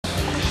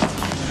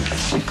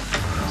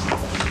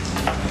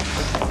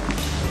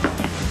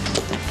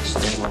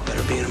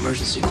be an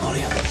emergency,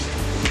 Claudia.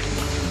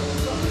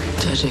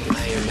 Judging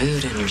by your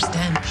mood and your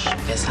stench, I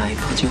guess I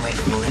pulled you away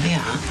from Olivia,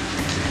 huh?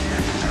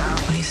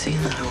 What do you see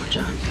in that hour,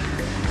 John?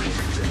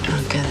 I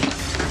don't get it.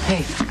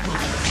 Hey, come on.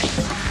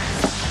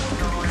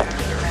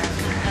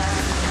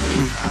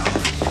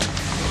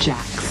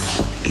 Jax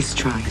is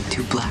trying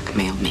to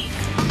blackmail me.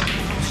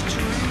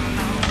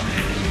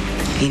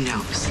 He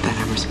knows that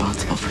I'm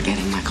responsible for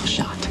getting Michael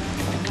shot.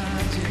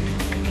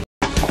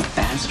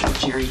 Bastard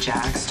Jerry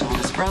Jax told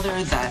his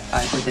brother that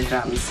I put the hit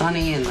out on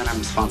Sonny and that I'm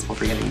responsible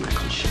for getting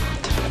Michael shot.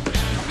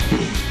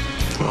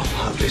 Well,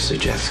 obviously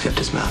Jax kept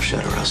his mouth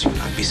shut, or else he would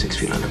not be 6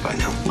 feet under by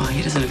now. Well,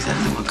 he doesn't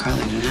exactly want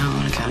Carly to know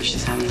on account of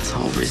she's having this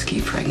whole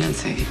risky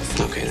pregnancy.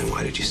 Okay, then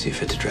why did you see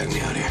fit to drag me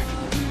out here?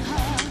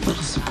 A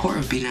little support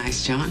would be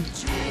nice, John.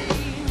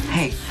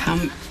 Hey, how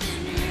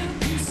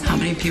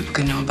many people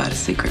can know about a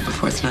secret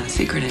before it's not a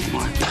secret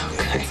anymore?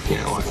 Okay, you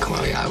know what,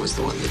 Claudia, I was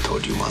the one that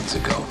told you months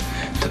ago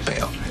to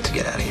bail, to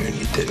get out of here, and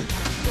you didn't.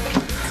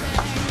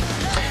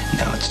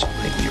 Now it's too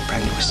late when you're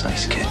pregnant with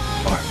Sonny's kid,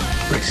 or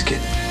Rick's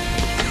kid.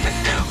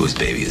 Whose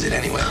baby is it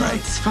anyway, right?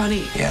 It's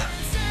funny. Yeah.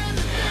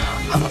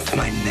 I'm up to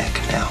my neck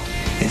now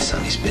in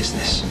Sonny's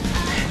business.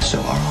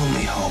 So our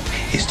only hope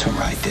is to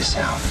ride this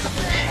out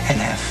and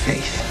have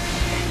faith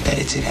that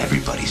it's in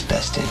everybody's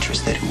best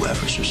interest that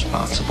whoever's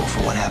responsible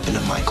for what happened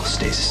to Michael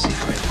stays a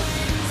secret.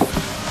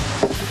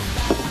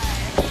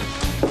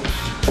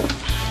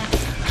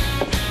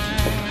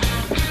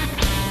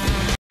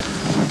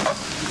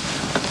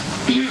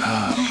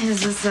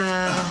 Is this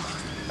a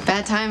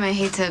bad time? I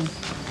hate to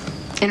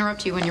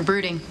interrupt you when you're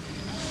brooding.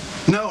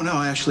 No,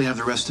 I actually have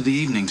the rest of the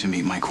evening to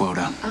meet my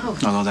quota. Oh.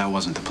 Although that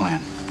wasn't the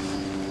plan.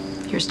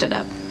 You're stood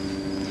up.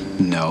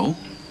 No.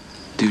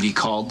 Duty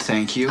called,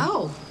 thank you.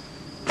 Oh.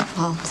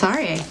 Well,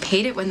 sorry. I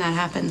hate it when that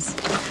happens.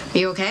 Are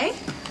you okay?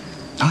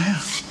 Oh,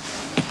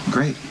 yeah.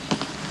 Great.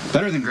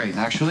 Better than great,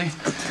 actually.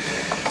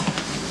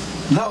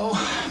 Though,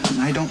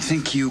 I don't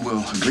think you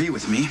will agree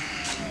with me.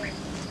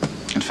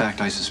 In fact,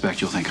 I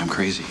suspect you'll think I'm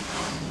crazy.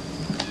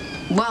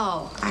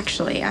 Well,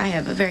 actually, I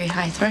have a very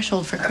high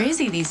threshold for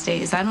crazy these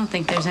days. I don't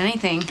think there's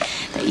anything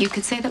that you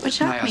could say that would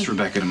shock me. I asked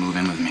Rebecca to move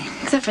in with me.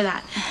 Except for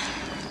that.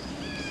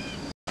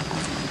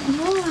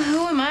 Well,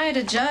 who am I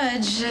to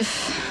judge?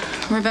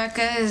 If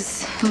Rebecca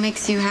is who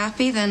makes you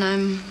happy, then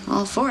I'm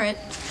all for it.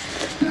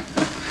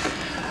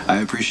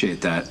 I appreciate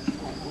that.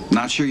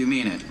 Not sure you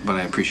mean it, but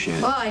I appreciate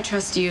it. Well, I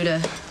trust you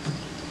to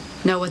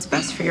know what's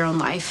best for your own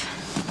life.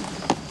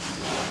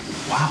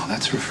 Wow,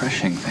 that's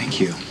refreshing.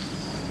 Thank you.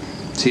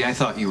 See, I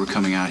thought you were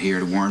coming out here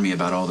to warn me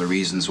about all the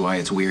reasons why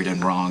it's weird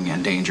and wrong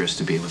and dangerous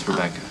to be with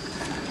Rebecca.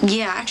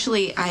 Yeah,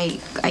 actually, I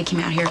came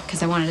out here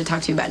because I wanted to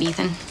talk to you about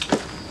Ethan.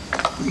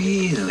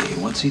 Really?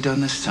 What's he done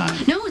this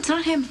time? No, it's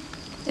not him.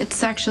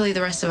 It's actually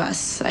the rest of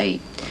us. I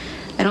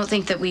don't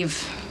think that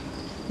we've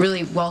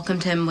really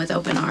welcomed him with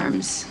open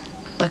arms.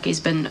 Look,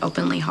 he's been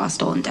openly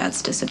hostile and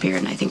Dad's disappeared,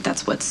 and I think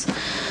that's what's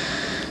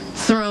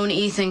thrown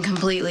Ethan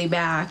completely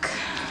back.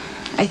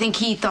 I think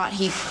he thought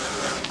he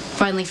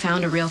finally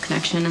found a real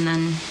connection, and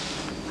then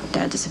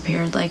Dad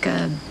disappeared like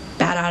a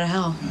bat out of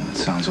hell. It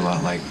sounds a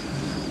lot like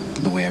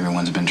the way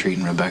everyone's been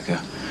treating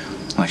Rebecca.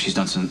 Like she's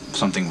done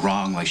something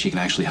wrong, like she can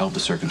actually help the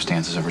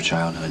circumstances of her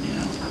childhood, you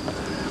know.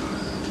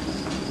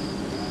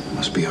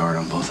 Must be hard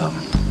on both of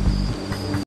them.